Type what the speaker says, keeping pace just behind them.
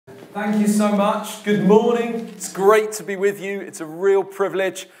Thank you so much. Good morning. It's great to be with you. It's a real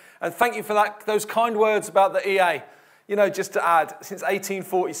privilege. And thank you for those kind words about the EA. You know, just to add, since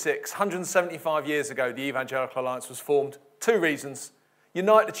 1846, 175 years ago, the Evangelical Alliance was formed. 2 reasons.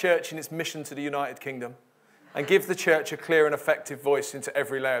 Unite the church in its mission to the United Kingdom and give the church a clear and effective voice into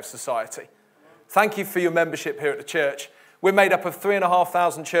every layer of society. Thank you for your membership here at the church. We're made up of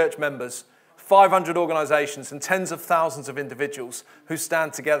 3,500 church members, 500 organisations and tens of thousands of individuals who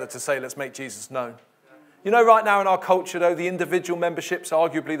stand together to say, let's make Jesus known. You know, right now in our culture, though, the individual membership's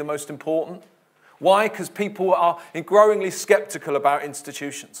arguably the most important. Why? Because people are growingly sceptical about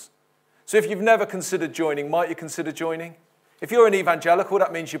institutions. So if you've never considered joining, might you consider joining? If you're an evangelical,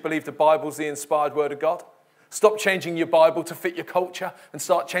 that means you believe the Bible's the inspired word of God. Stop changing your Bible to fit your culture and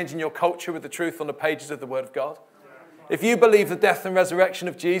start changing your culture with the truth on the pages of the Word of God. If you believe the death and resurrection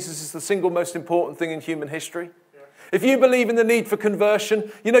of Jesus is the single most important thing in human history. If you believe in the need for conversion,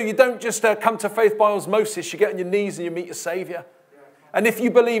 you know, you don't just come to faith by osmosis. You get on your knees and you meet your Saviour. And if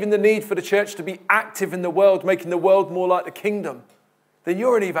you believe in the need for the church to be active in the world, making the world more like the kingdom, then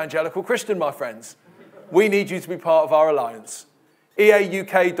you're an evangelical Christian, my friends. We need you to be part of our alliance.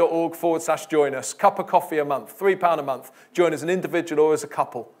 eauk.org/join us. Cup of coffee a month, £3 a month. Join as an individual or as a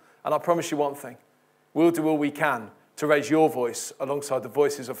couple. And I promise you one thing. We'll do all we can to raise your voice alongside the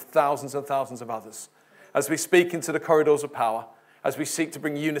voices of thousands and thousands of others as we speak into the corridors of power, as we seek to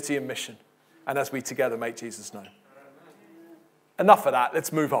bring unity and mission, and as we together make Jesus known. Enough of that.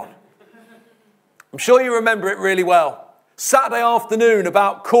 Let's move on. I'm sure you remember it really well. Saturday afternoon,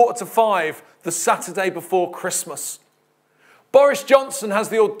 about 4:45, the Saturday before Christmas. Boris Johnson has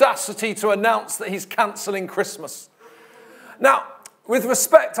the audacity to announce that he's cancelling Christmas. Now, with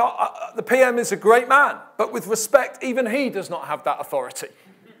respect, the PM is a great man, but with respect, even he does not have that authority.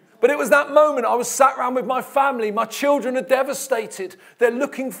 But it was that moment I was sat around with my family. My children are devastated. They're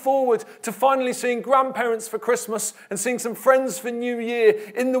looking forward to finally seeing grandparents for Christmas and seeing some friends for New Year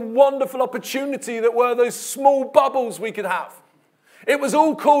in the wonderful opportunity that were those small bubbles we could have. It was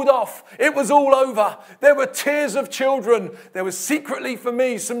all called off. It was all over. There were tears of children. There was secretly for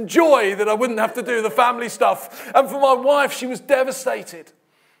me some joy that I wouldn't have to do the family stuff. And for my wife, she was devastated.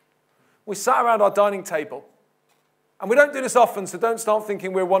 We sat around our dining table. And we don't do this often, so don't start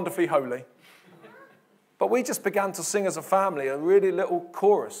thinking we're wonderfully holy. But we just began to sing as a family a really little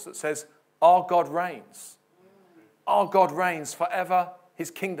chorus that says, our God reigns. Our God reigns forever.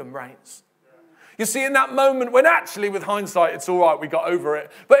 His kingdom reigns. You see, in that moment when actually, with hindsight, it's all right, we got over it.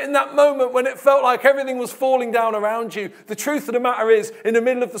 But in that moment when it felt like everything was falling down around you, the truth of the matter is, in the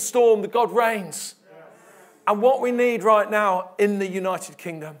middle of the storm, the God reigns. And what we need right now in the United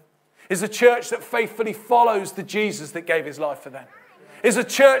Kingdom is a church that faithfully follows the Jesus that gave his life for them. Is a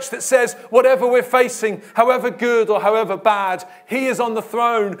church that says, whatever we're facing, however good or however bad, he is on the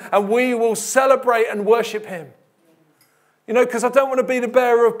throne and we will celebrate and worship him. You know, because I don't want to be the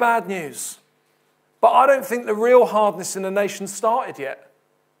bearer of bad news. But I don't think the real hardness in the nation started yet.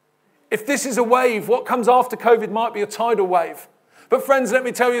 If this is a wave, what comes after COVID might be a tidal wave. But friends, let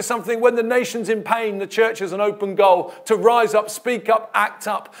me tell you something. When the nation's in pain, the church has an open goal to rise up, speak up, act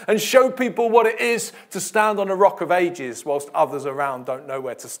up, and show people what it is to stand on a rock of ages whilst others around don't know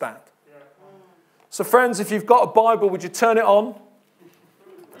where to stand. So friends, if you've got a Bible, would you turn it on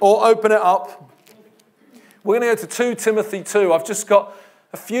or open it up? We're going to go to 2 Timothy 2. I've just got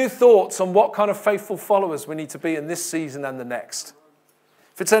a few thoughts on what kind of faithful followers we need to be in this season and the next.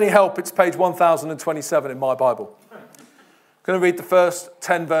 If it's any help, it's page 1027 in my Bible. I'm going to read the first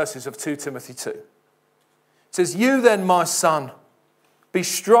 10 verses of 2 Timothy 2. It says, you then, my son, be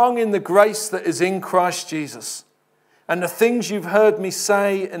strong in the grace that is in Christ Jesus, and the things you've heard me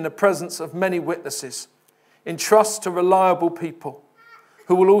say in the presence of many witnesses, entrust to reliable people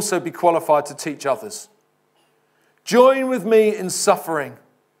who will also be qualified to teach others. Join with me in suffering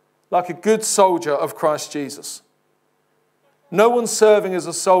like a good soldier of Christ Jesus. No one serving as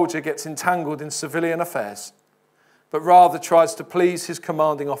a soldier gets entangled in civilian affairs, but rather tries to please his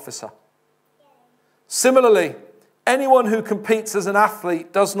commanding officer. Similarly, anyone who competes as an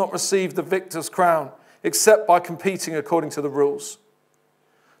athlete does not receive the victor's crown, except by competing according to the rules.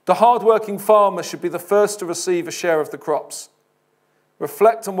 The hard-working farmer should be the first to receive a share of the crops.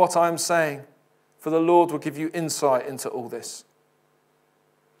 Reflect on what I am saying, for the Lord will give you insight into all this.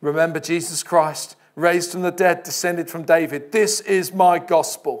 Remember Jesus Christ, raised from the dead, descended from David. This is my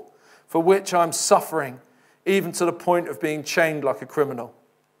gospel, for which I am suffering, even to the point of being chained like a criminal.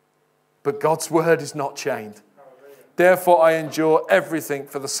 But God's word is not chained. Therefore I endure everything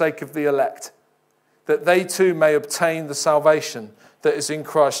for the sake of the elect, that they too may obtain the salvation that is in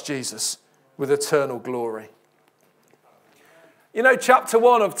Christ Jesus with eternal glory. You know, chapter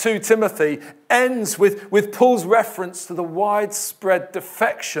 1 of 2 Timothy ends with Paul's reference to the widespread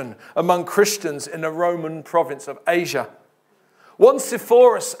defection among Christians in the Roman province of Asia.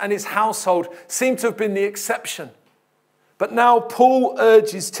 Onesiphorus and his household seem to have been the exception. But now Paul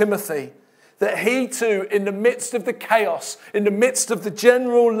urges Timothy that he too, in the midst of the chaos, in the midst of the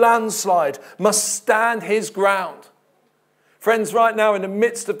general landslide, must stand his ground. Friends, right now, in the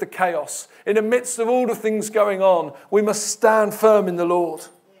midst of the chaos, in the midst of all the things going on, we must stand firm in the Lord.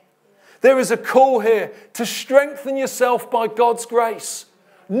 There is a call here to strengthen yourself by God's grace,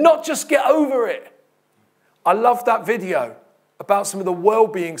 not just get over it. I love that video about some of the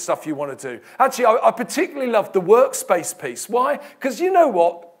well-being stuff you want to do. Actually, I particularly love the workspace piece. Why? Because you know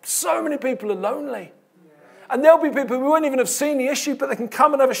what? So many people are lonely. And there'll be people who won't even have seen the issue, but they can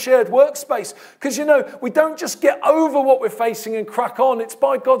come and have a shared workspace. Because, you know, we don't just get over what we're facing and crack on. It's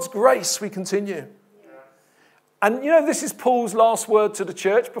by God's grace we continue. And, you know, this is Paul's last word to the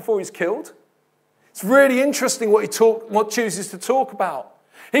church before he's killed. It's really interesting what he chooses to talk about.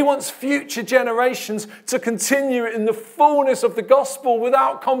 He wants future generations to continue in the fullness of the gospel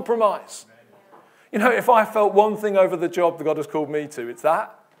without compromise. You know, if I felt one thing over the job that God has called me to, it's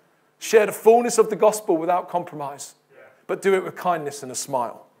that. Share the fullness of the gospel without compromise, but do it with kindness and a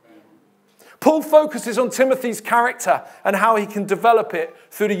smile. Paul focuses on Timothy's character and how he can develop it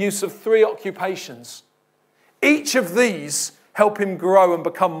through the use of 3 occupations. Each of these help him grow and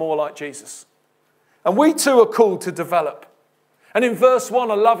become more like Jesus. And we too are called to develop. And in verse 1,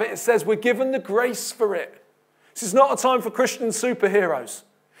 I love it, it says we're given the grace for it. This is not a time for Christian superheroes.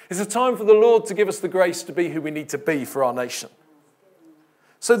 It's a time for the Lord to give us the grace to be who we need to be for our nation.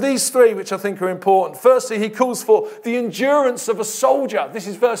 So these 3, which I think are important. Firstly, he calls for the endurance of a soldier. This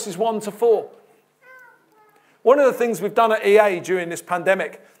is verses 1 to 4. One of the things we've done at EA during this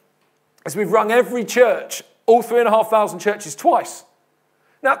pandemic is we've rung every church, all 3,500 churches, twice.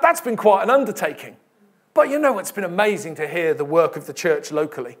 Now, that's been quite an undertaking. But you know, it's been amazing to hear the work of the church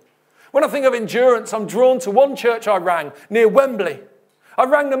locally. When I think of endurance, I'm drawn to one church I rang near Wembley. I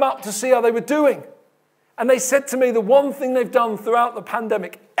rang them up to see how they were doing. And they said to me the one thing they've done throughout the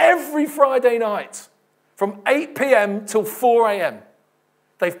pandemic, every Friday night, from 8 p.m. till 4 a.m.,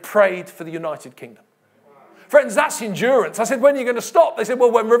 they've prayed for the United Kingdom. Friends, that's endurance. I said, when are you going to stop? They said,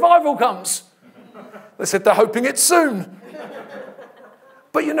 well, when revival comes. They said, they're hoping it's soon.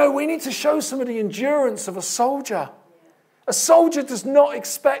 But you know, we need to show some of the endurance of a soldier. A soldier does not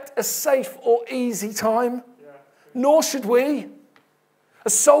expect a safe or easy time, nor should we. A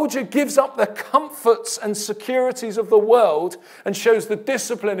soldier gives up the comforts and securities of the world and shows the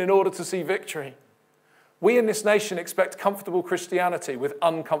discipline in order to see victory. We in this nation expect comfortable Christianity with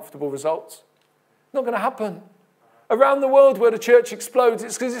uncomfortable results. Not going to happen. Around the world where the church explodes,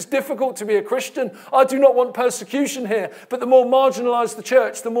 it's because it's difficult to be a Christian. I do not want persecution here, but the more marginalised the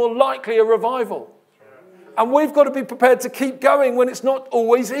church, the more likely a revival. And we've got to be prepared to keep going when it's not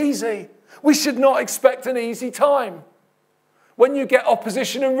always easy. We should not expect an easy time. When you get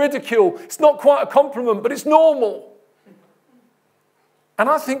opposition and ridicule, it's not quite a compliment, but it's normal. And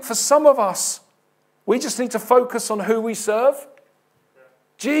I think for some of us, we just need to focus on who we serve.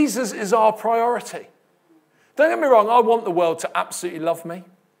 Jesus is our priority. Don't get me wrong, I want the world to absolutely love me.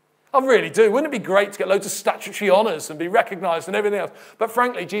 I really do. Wouldn't it be great to get loads of statutory honours and be recognised and everything else? But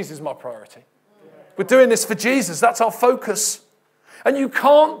frankly, Jesus is my priority. We're doing this for Jesus. That's our focus. And you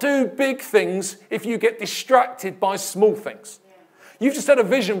can't do big things if you get distracted by small things. You've just had a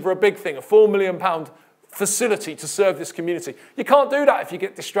vision for a big thing, a £4 million facility to serve this community. You can't do that if you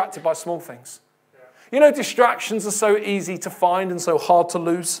get distracted by small things. You know, distractions are so easy to find and so hard to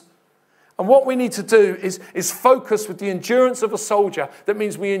lose. And what we need to do is focus with the endurance of a soldier. That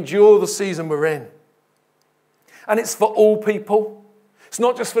means we endure the season we're in. And it's for all people. It's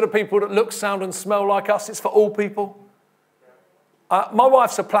not just for the people that look, sound and smell like us. It's for all people. My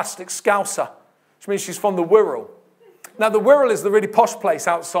wife's a plastic scouser, which means she's from the Wirral. Now, the Wirral is the really posh place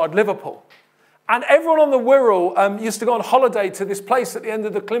outside Liverpool. And everyone on the Wirral used to go on holiday to this place at the end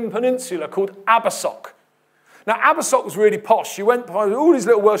of the Clym Peninsula called Abersock. Now, Abersock was really posh. You went by all these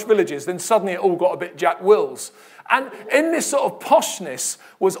little Welsh villages, then suddenly it all got a bit Jack Wills. And in this sort of poshness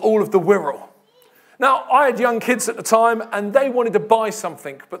was all of the Wirral. Now, I had young kids at the time, and they wanted to buy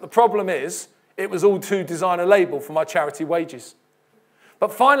something. But the problem is, it was all too designer label for my charity wages.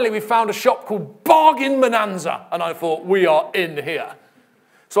 But finally, we found a shop called Bargain Bonanza. And I thought, we are in here.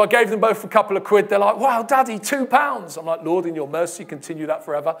 So I gave them both a couple of quid. They're like, wow, Daddy, £2. I'm like, Lord, in your mercy, continue that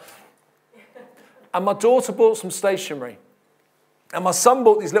forever. And my daughter bought some stationery. And my son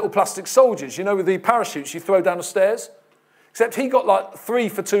bought these little plastic soldiers, you know, with the parachutes you throw down the stairs. Except he got like 3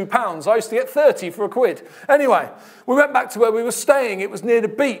 for £2. I used to get 30 for £1. Anyway, we went back to where we were staying. It was near the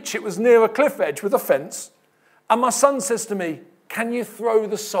beach. It was near a cliff edge with a fence. And my son says to me, can you throw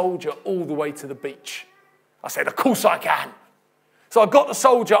the soldier all the way to the beach? I said, of course I can. So I got the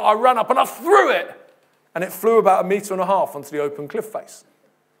soldier, I ran up and I threw it. And it flew about 1.5 meters onto the open cliff face.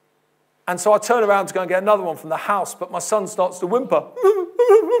 And so I turn around to go and get another one from the house, but my son starts to whimper.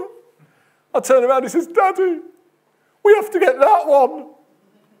 I turn around, he says, Daddy, we have to get that one.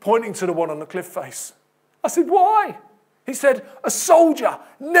 Pointing to the one on the cliff face. I said, why? He said, a soldier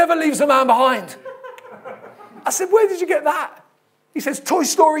never leaves a man behind. I said, where did you get that? He says, Toy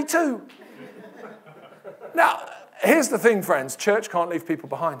Story 2. Now, here's the thing, friends. Church can't leave people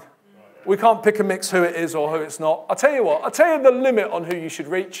behind. We can't pick and mix who it is or who it's not. I'll tell you what. I'll tell you the limit on who you should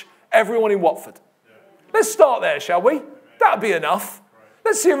reach. Everyone in Watford. Let's start there, shall we? That'll be enough.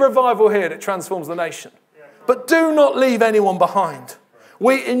 Let's see a revival here that transforms the nation. But do not leave anyone behind.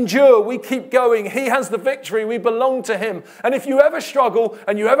 We endure, we keep going. He has the victory, we belong to him. And if you ever struggle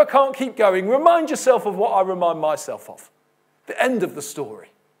and you ever can't keep going, remind yourself of what I remind myself of. The end of the story.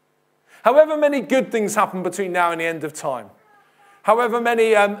 However many good things happen between now and the end of time, however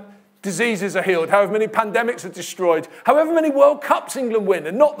many diseases are healed, however many pandemics are destroyed, however many World Cups England win,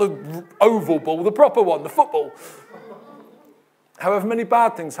 and not the oval ball, the proper one, the football, however many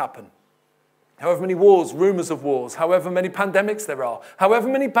bad things happen, however many wars, rumours of wars, however many pandemics there are, however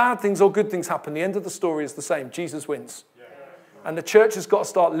many bad things or good things happen, the end of the story is the same. Jesus wins. And the church has got to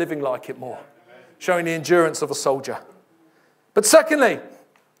start living like it more, showing the endurance of a soldier. But secondly,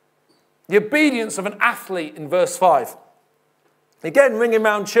 the obedience of an athlete in verse 5. Again, ringing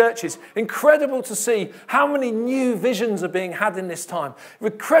around churches. Incredible to see how many new visions are being had in this time.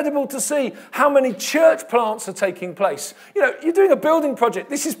 Incredible to see how many church plants are taking place. You know, you're doing a building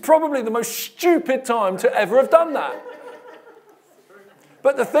project. This is probably the most stupid time to ever have done that.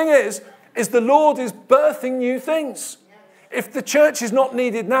 But the thing is the Lord is birthing new things. If the church is not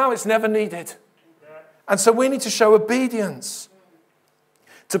needed now, it's never needed. And so we need to show obedience.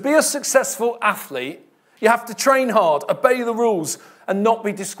 To be a successful athlete, you have to train hard, obey the rules, and not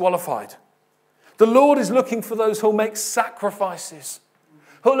be disqualified. The Lord is looking for those who'll make sacrifices,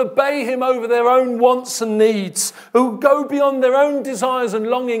 who'll obey him over their own wants and needs, who'll go beyond their own desires and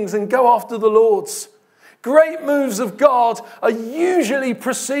longings and go after the Lord's. Great moves of God are usually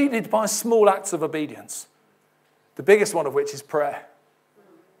preceded by small acts of obedience, the biggest one of which is prayer.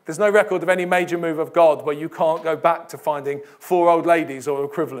 There's no record of any major move of God where you can't go back to finding 4 old ladies or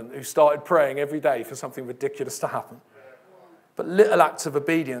equivalent who started praying every day for something ridiculous to happen. But little acts of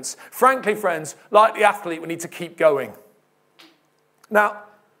obedience. Frankly, friends, like the athlete, we need to keep going. Now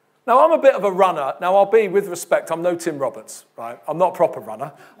I'm a bit of a runner. Now, I'll be, with respect, I'm no Tim Roberts, right? I'm not a proper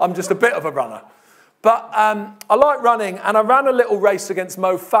runner. I'm just a bit of a runner. But I like running, and I ran a little race against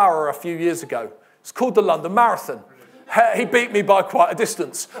Mo Farah a few years ago. It's called the London Marathon. He beat me by quite a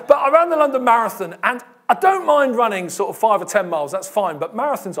distance. But I ran the London Marathon, and I don't mind running sort of 5 or 10 miles. That's fine, but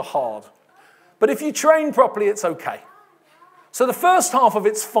marathons are hard. But if you train properly, it's okay. So the first half of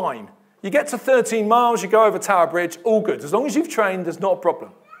it's fine. You get to 13 miles, you go over Tower Bridge, all good. As long as you've trained, there's not a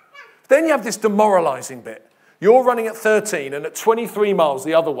problem. Then you have this demoralising bit. You're running at 13, and at 23 miles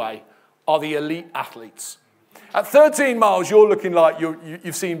the other way are the elite athletes. At 13 miles, you're looking like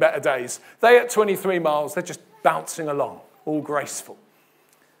you've seen better days. They at 23 miles, they're just bouncing along, all graceful.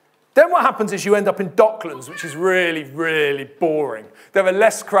 Then what happens is you end up in Docklands, which is really, really boring. There are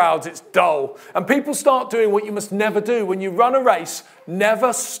less crowds, it's dull. And people start doing what you must never do. When you run a race,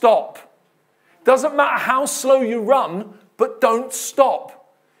 never stop. Doesn't matter how slow you run, but don't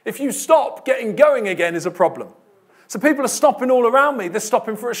stop. If you stop, getting going again is a problem. So people are stopping all around me. They're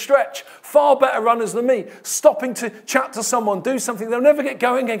stopping for a stretch. Far better runners than me. Stopping to chat to someone, do something. They'll never get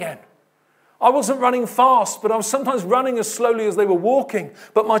going again. I wasn't running fast, but I was sometimes running as slowly as they were walking.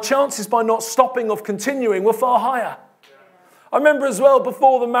 But my chances by not stopping of continuing were far higher. I remember as well,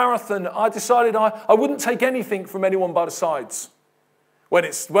 before the marathon, I decided I wouldn't take anything from anyone by the sides. When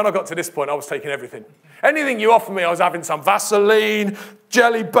I got to this point, I was taking everything. Anything you offer me, I was having some Vaseline,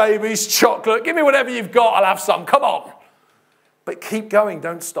 jelly babies, chocolate. Give me whatever you've got, I'll have some. Come on. But keep going,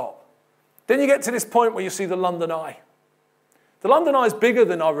 don't stop. Then you get to this point where you see the London Eye. The London Eye is bigger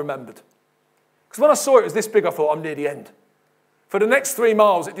than I remembered. Because when I saw it was this big, I thought, I'm near the end. For the next 3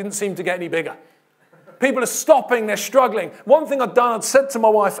 miles, it didn't seem to get any bigger. People are stopping, they're struggling. One thing I'd said to my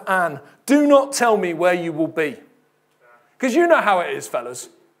wife, Anne, do not tell me where you will be. Because you know how it is, fellas.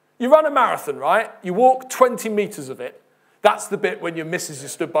 You run a marathon, right? You walk 20 meters of it. That's the bit when your missus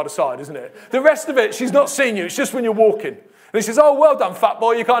is stood by the side, isn't it? The rest of it, she's not seeing you. It's just when you're walking. And she says, oh, well done, fat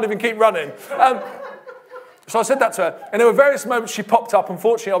boy. You can't even keep running. So I said that to her, and there were various moments she popped up.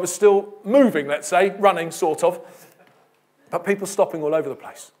 Unfortunately, I was still moving, let's say, running, sort of. But people stopping all over the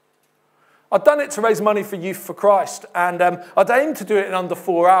place. I'd done it to raise money for Youth for Christ, and I'd aimed to do it in under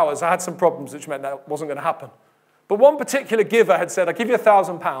 4 hours. I had some problems, which meant that wasn't going to happen. But one particular giver had said, I'll give you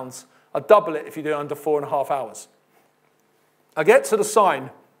 £1,000. I'll double it if you do it under 4.5 hours. I get to the sign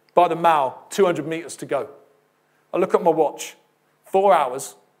by the mall, 200 metres to go. I look at my watch, 4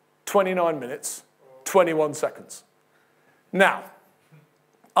 hours, 29 minutes, 21 seconds. Now,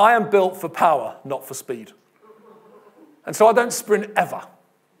 I am built for power, not for speed. And so I don't sprint ever.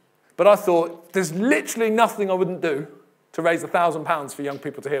 But I thought, there's literally nothing I wouldn't do to raise £1,000 for young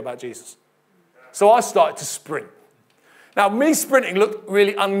people to hear about Jesus. So I started to sprint. Now, me sprinting looked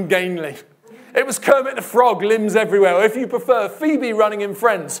really ungainly. It was Kermit the Frog, limbs everywhere, or if you prefer, Phoebe running in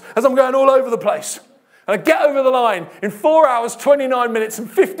Friends, as I'm going all over the place. And I get over the line in 4 hours, 29 minutes,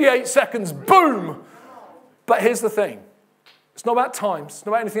 and 58 seconds, boom! But here's the thing. It's not about times, it's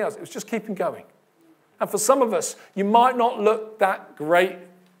not about anything else. It was just keeping going. And for some of us, you might not look that great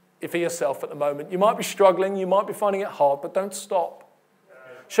for yourself at the moment. You might be struggling, you might be finding it hard, but don't stop.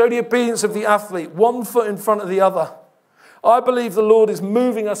 Show the obedience of the athlete, one foot in front of the other. I believe the Lord is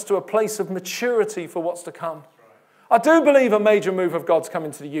moving us to a place of maturity for what's to come. I do believe a major move of God's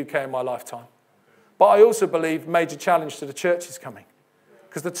coming to the UK in my lifetime. But I also believe a major challenge to the church is coming.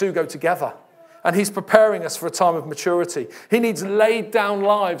 Because the two go together. And he's preparing us for a time of maturity. He needs laid down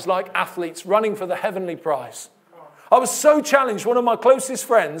lives like athletes running for the heavenly prize. I was so challenged. One of my closest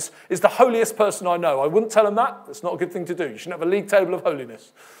friends is the holiest person I know. I wouldn't tell him that. That's not a good thing to do. You shouldn't have a league table of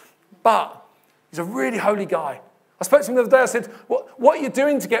holiness. But he's a really holy guy. I spoke to him the other day. I said, what are you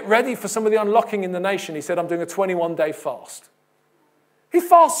doing to get ready for some of the unlocking in the nation? He said, I'm doing a 21-day fast. He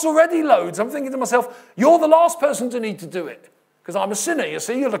fasts already loads. I'm thinking to myself, you're the last person to need to do it. Because I'm a sinner, you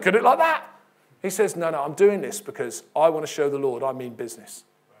see. You look at it like that. He says, no, I'm doing this because I want to show the Lord I mean business.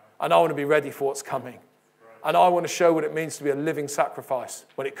 And I want to be ready for what's coming. And I want to show what it means to be a living sacrifice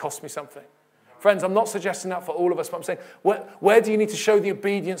when it costs me something. Friends, I'm not suggesting that for all of us, but I'm saying, where do you need to show the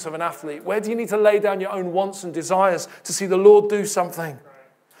obedience of an athlete? Where do you need to lay down your own wants and desires to see the Lord do something?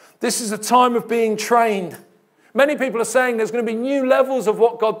 This is a time of being trained. Many people are saying there's going to be new levels of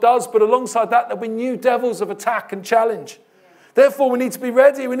what God does, but alongside that, there'll be new devils of attack and challenge. Therefore, we need to be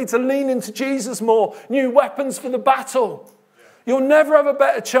ready. We need to lean into Jesus more. New weapons for the battle. You'll never have a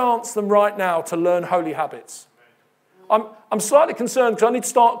better chance than right now to learn holy habits. I'm slightly concerned because I need to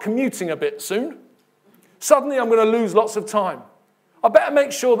start commuting a bit soon. Suddenly, I'm going to lose lots of time. I better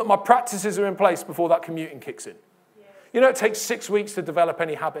make sure that my practices are in place before that commuting kicks in. You know, it takes 6 weeks to develop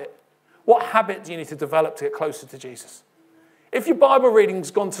any habit. What habit do you need to develop to get closer to Jesus? If your Bible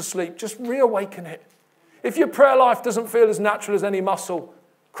reading's gone to sleep, just reawaken it. If your prayer life doesn't feel as natural as any muscle,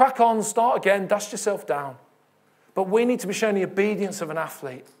 crack on, start again, dust yourself down. But we need to be showing the obedience of an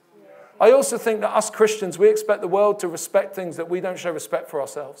athlete. I also think that us Christians, we expect the world to respect things that we don't show respect for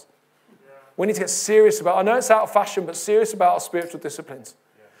ourselves. We need to get serious about, I know it's out of fashion, but serious about our spiritual disciplines.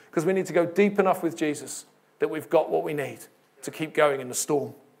 Because we need to go deep enough with Jesus that we've got what we need to keep going in the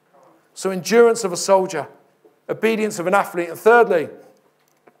storm. So endurance of a soldier, obedience of an athlete, and thirdly,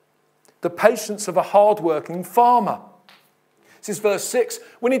 the patience of a hard-working farmer. This is verse 6.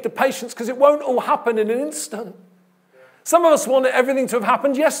 We need the patience because it won't all happen in an instant. Some of us want everything to have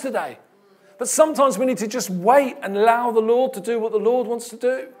happened yesterday. But sometimes we need to just wait and allow the Lord to do what the Lord wants to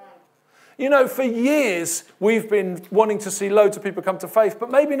do. You know, for years, we've been wanting to see loads of people come to faith,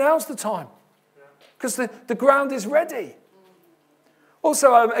 but maybe now's the time. Because the ground is ready.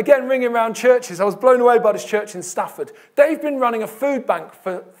 Also, again, ringing around churches, I was blown away by this church in Stafford. They've been running a food bank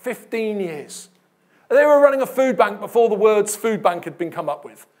for 15 years. They were running a food bank before the words food bank had been come up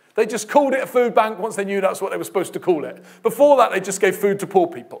with. They just called it a food bank once they knew that's what they were supposed to call it. Before that, they just gave food to poor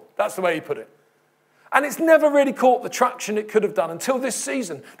people. That's the way he put it. And it's never really caught the traction it could have done until this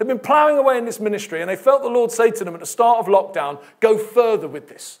season. They've been ploughing away in this ministry, and they felt the Lord say to them at the start of lockdown, go further with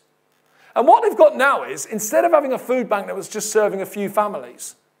this. And what they've got now is, instead of having a food bank that was just serving a few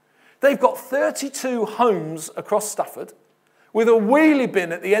families, they've got 32 homes across Stafford with a wheelie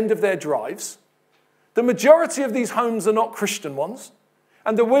bin at the end of their drives. The majority of these homes are not Christian ones.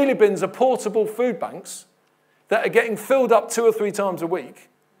 And the wheelie bins are portable food banks that are getting filled up 2 or 3 times a week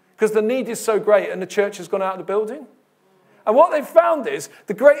because the need is so great and the church has gone out of the building. And what they've found is,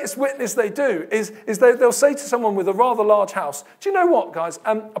 the greatest witness they do is they'll say to someone with a rather large house, do you know what, guys?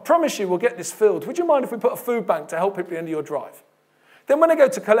 I promise you we'll get this filled. Would you mind if we put a food bank to help people at the end of your drive? Then when they go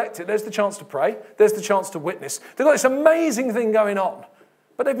to collect it, there's the chance to pray. There's the chance to witness. They've got this amazing thing going on.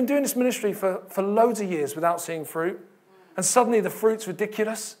 But they've been doing this ministry for loads of years without seeing fruit. And suddenly the fruit's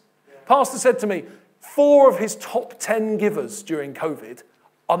ridiculous. Pastor said to me, 4 of his top 10 givers during COVID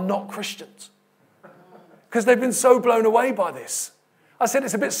are not Christians because they've been so blown away by this. I said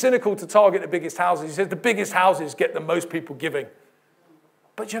it's a bit cynical to target the biggest houses. He said the biggest houses get the most people giving.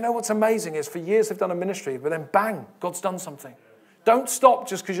 But you know what's amazing is for years they've done a ministry, but then bang, God's done something. Don't stop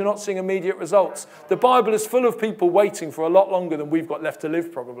just because you're not seeing immediate results. The Bible is full of people waiting for a lot longer than we've got left to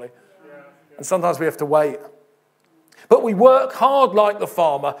live probably. And sometimes we have to wait. But we work hard like the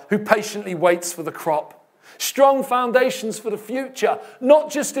farmer who patiently waits for the crop. Strong foundations for the future, not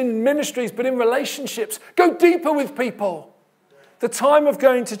just in ministries, but in relationships. Go deeper with people. The time of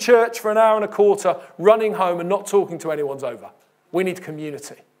going to church for an hour and a quarter, running home and not talking to anyone's over. We need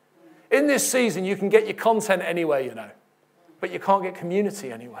community. In this season, you can get your content anywhere, you know, but you can't get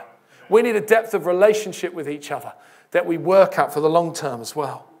community anywhere. We need a depth of relationship with each other that we work at for the long term as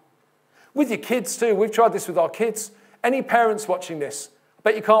well. With your kids too. We've tried this with our kids. Any parents watching this, I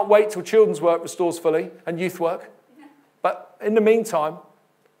bet you can't wait till children's work restores fully and youth work. But in the meantime,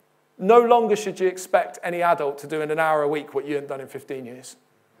 no longer should you expect any adult to do in an hour a week what you haven't done in 15 years.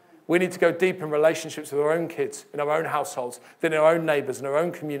 We need to go deep in relationships with our own kids, in our own households, then in our own neighbours, in our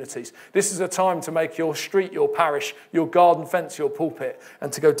own communities. This is a time to make your street, your parish, your garden fence, your pulpit,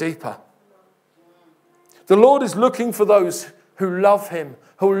 and to go deeper. The Lord is looking for those who love him,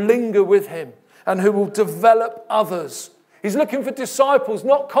 who linger with him, and who will develop others. He's looking for disciples,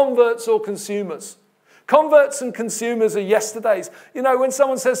 not converts or consumers. Converts and consumers are yesterdays. You know, when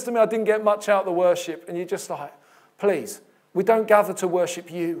someone says to me, I didn't get much out of the worship, and you're just like, please, we don't gather to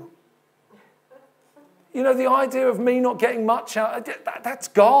worship you. You know, the idea of me not getting much out, that's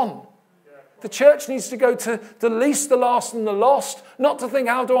gone. The church needs to go to the least, the last, and the lost, not to think,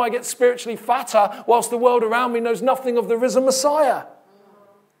 how do I get spiritually fatter whilst the world around me knows nothing of the risen Messiah?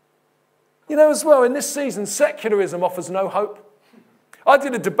 You know, as well, in this season, secularism offers no hope. I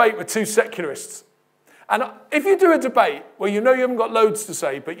did a debate with 2 secularists. And if you do a debate where you know you haven't got loads to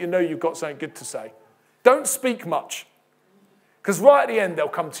say, but you know you've got something good to say, don't speak much. Because right at the end, they'll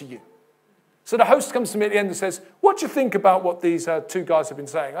come to you. So the host comes to me at the end and says, what do you think about what these 2 guys have been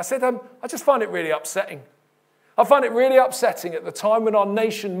saying? I said, I just find it really upsetting. I find it really upsetting at the time when our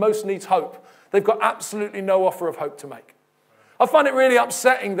nation most needs hope. They've got absolutely no offer of hope to make. I find it really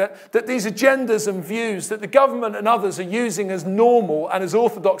upsetting that these agendas and views that the government and others are using as normal and as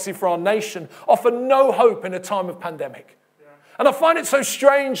orthodoxy for our nation offer no hope in a time of pandemic. And I find it so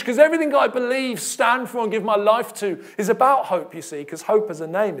strange because everything I believe, stand for and give my life to is about hope, you see, because hope has a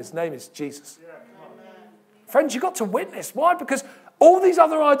name. His name is Jesus. Friends, you've got to witness. Why? Because all these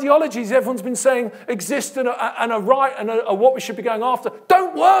other ideologies everyone's been saying exist and are right and are what we should be going after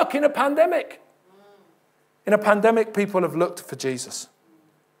don't work in a pandemic. In a pandemic, people have looked for Jesus.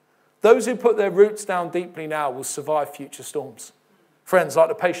 Those who put their roots down deeply now will survive future storms. Friends, like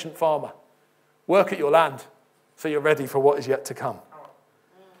the patient farmer, work at your land so you're ready for what is yet to come.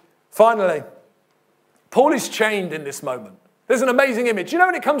 Finally, Paul is chained in this moment. There's an amazing image. You know,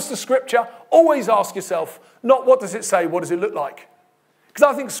 when it comes to Scripture, always ask yourself, not what does it say, what does it look like?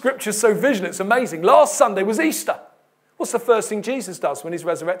 Because I think Scripture's so visual, it's amazing. Last Sunday was Easter. What's the first thing Jesus does when he's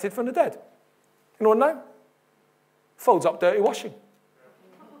resurrected from the dead? Anyone know? Folds up dirty washing.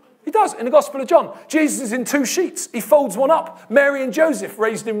 He does, in the Gospel of John. Jesus is in 2 sheets. He folds one up. Mary and Joseph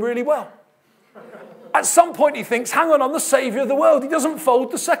raised him really well. At some point he thinks, hang on, I'm the saviour of the world. He doesn't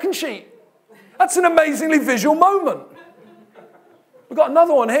fold the second sheet. That's an amazingly visual moment. We've got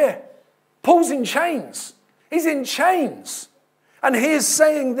another one here. Paul's in chains. He's in chains. And he is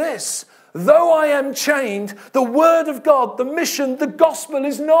saying this, though I am chained, the word of God, the mission, the gospel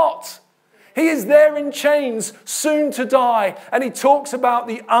is not. He is there in chains, soon to die. And he talks about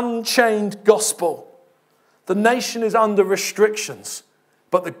the unchained gospel. The nation is under restrictions,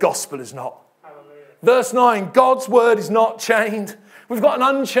 but the gospel is not. Hallelujah. Verse 9, God's word is not chained. We've got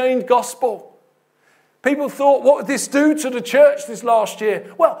an unchained gospel. People thought, what would this do to the church this last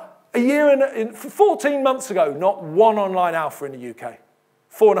year? Well, 14 months ago, not one online alpha in the UK.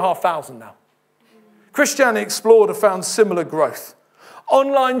 4,500 now. Christianity Explored have found similar growth.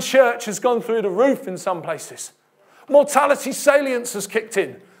 Online church has gone through the roof in some places. Mortality salience has kicked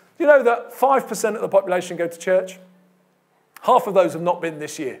in. You know that 5% of the population go to church? Half of those have not been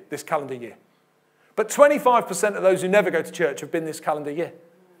this year, this calendar year. But 25% of those who never go to church have been this calendar year.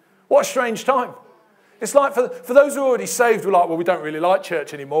 What a strange time. It's like for those who are already saved, we're like, well, we don't really like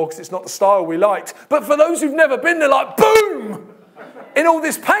church anymore because it's not the style we liked. But for those who've never been, they're like, boom! In all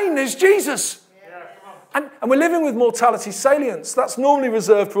this pain, there's Jesus. And we're living with mortality salience. That's normally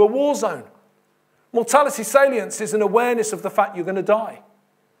reserved for a war zone. Mortality salience is an awareness of the fact you're going to die.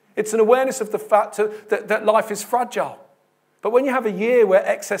 It's an awareness of the fact that life is fragile. But when you have a year where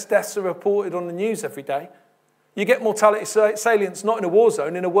excess deaths are reported on the news every day, you get mortality salience not in a war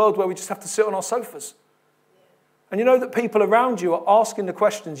zone, in a world where we just have to sit on our sofas. And you know that people around you are asking the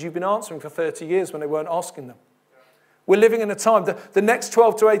questions you've been answering for 30 years when they weren't asking them. We're living in a time that the next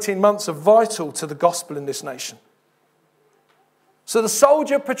 12 to 18 months are vital to the gospel in this nation. So the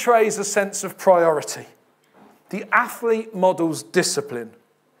soldier portrays a sense of priority. The athlete models discipline.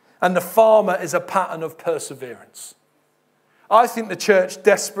 And the farmer is a pattern of perseverance. I think the church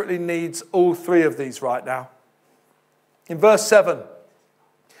desperately needs all three of these right now. In verse 7,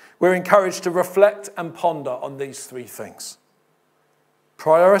 we're encouraged to reflect and ponder on these three things.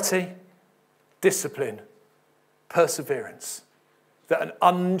 Priority, discipline, perseverance. That an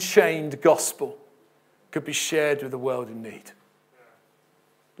unchained gospel could be shared with the world in need.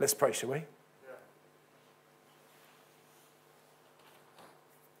 Let's pray, shall we?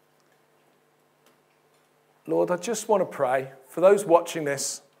 Lord, I just want to pray for those watching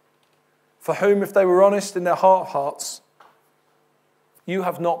this, for whom, if they were honest in their heart of hearts, you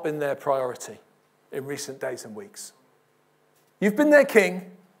have not been their priority in recent days and weeks. You've been their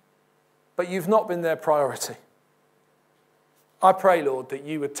king, but you've not been their priority. I pray, Lord, that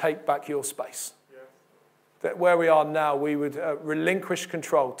you would take back your space. Yeah. That where we are now, we would relinquish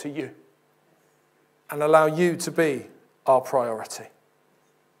control to you and allow you to be our priority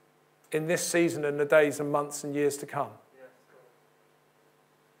in this season and the days and months and years to come. Yeah.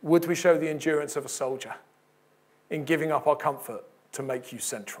 Would we show the endurance of a soldier in giving up our comfort to make you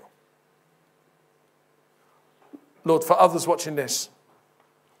central? Lord, for others watching this,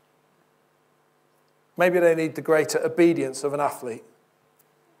 maybe they need the greater obedience of an athlete.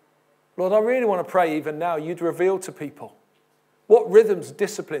 Lord, I really want to pray even now you'd reveal to people what rhythms,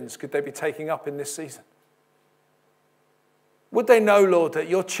 disciplines could they be taking up in this season. Would they know, Lord, that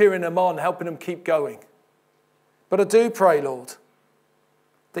you're cheering them on, helping them keep going? But I do pray, Lord,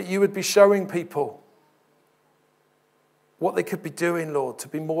 that you would be showing people what they could be doing, Lord, to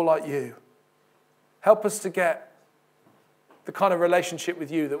be more like you. Help us to get the kind of relationship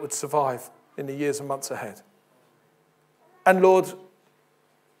with you that would survive in the years and months ahead. And Lord,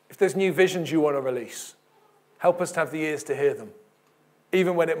 if there's new visions you want to release, help us to have the ears to hear them,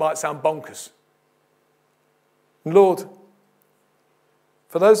 even when it might sound bonkers. And Lord,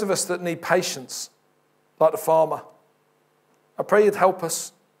 for those of us that need patience, like the farmer, I pray you'd help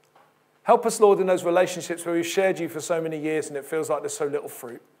us. Help us, Lord, in those relationships where we've shared you for so many years and it feels like there's so little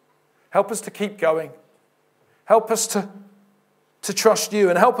fruit. Help us to keep going. Help us to trust you,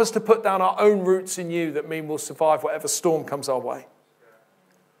 and help us to put down our own roots in you that mean we'll survive whatever storm comes our way.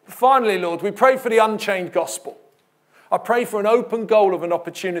 Finally, Lord, we pray for the unchained gospel. I pray for an open goal of an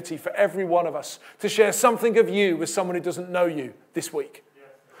opportunity for every one of us to share something of you with someone who doesn't know you this week.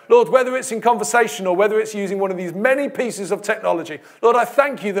 Lord, whether it's in conversation or whether it's using one of these many pieces of technology, Lord, I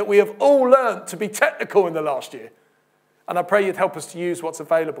thank you that we have all learned to be technical in the last year. And I pray you'd help us to use what's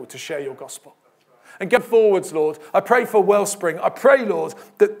available to share your gospel. And go forwards, Lord, I pray for Wellspring. I pray, Lord,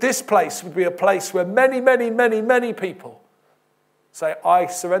 that this place would be a place where many, many, many, many people say, I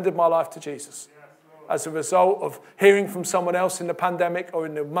surrendered my life to Jesus as a result of hearing from someone else in the pandemic or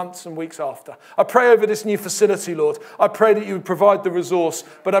in the months and weeks after. I pray over this new facility, Lord. I pray that you would provide the resource,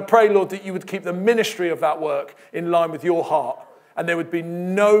 but I pray, Lord, that you would keep the ministry of that work in line with your heart, and there would be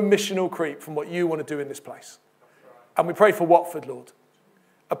no missional creep from what you want to do in this place. And we pray for Watford, Lord,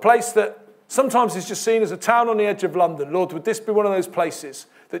 a place that sometimes is just seen as a town on the edge of London. Lord, would this be one of those places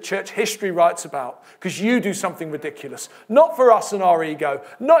that church history writes about? Because you do something ridiculous. Not for us and our ego,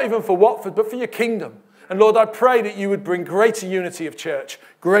 not even for Watford, but for your kingdom. And Lord, I pray that you would bring greater unity of church,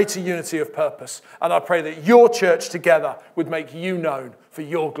 greater unity of purpose. And I pray that your church together would make you known for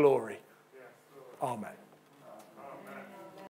your glory. Amen.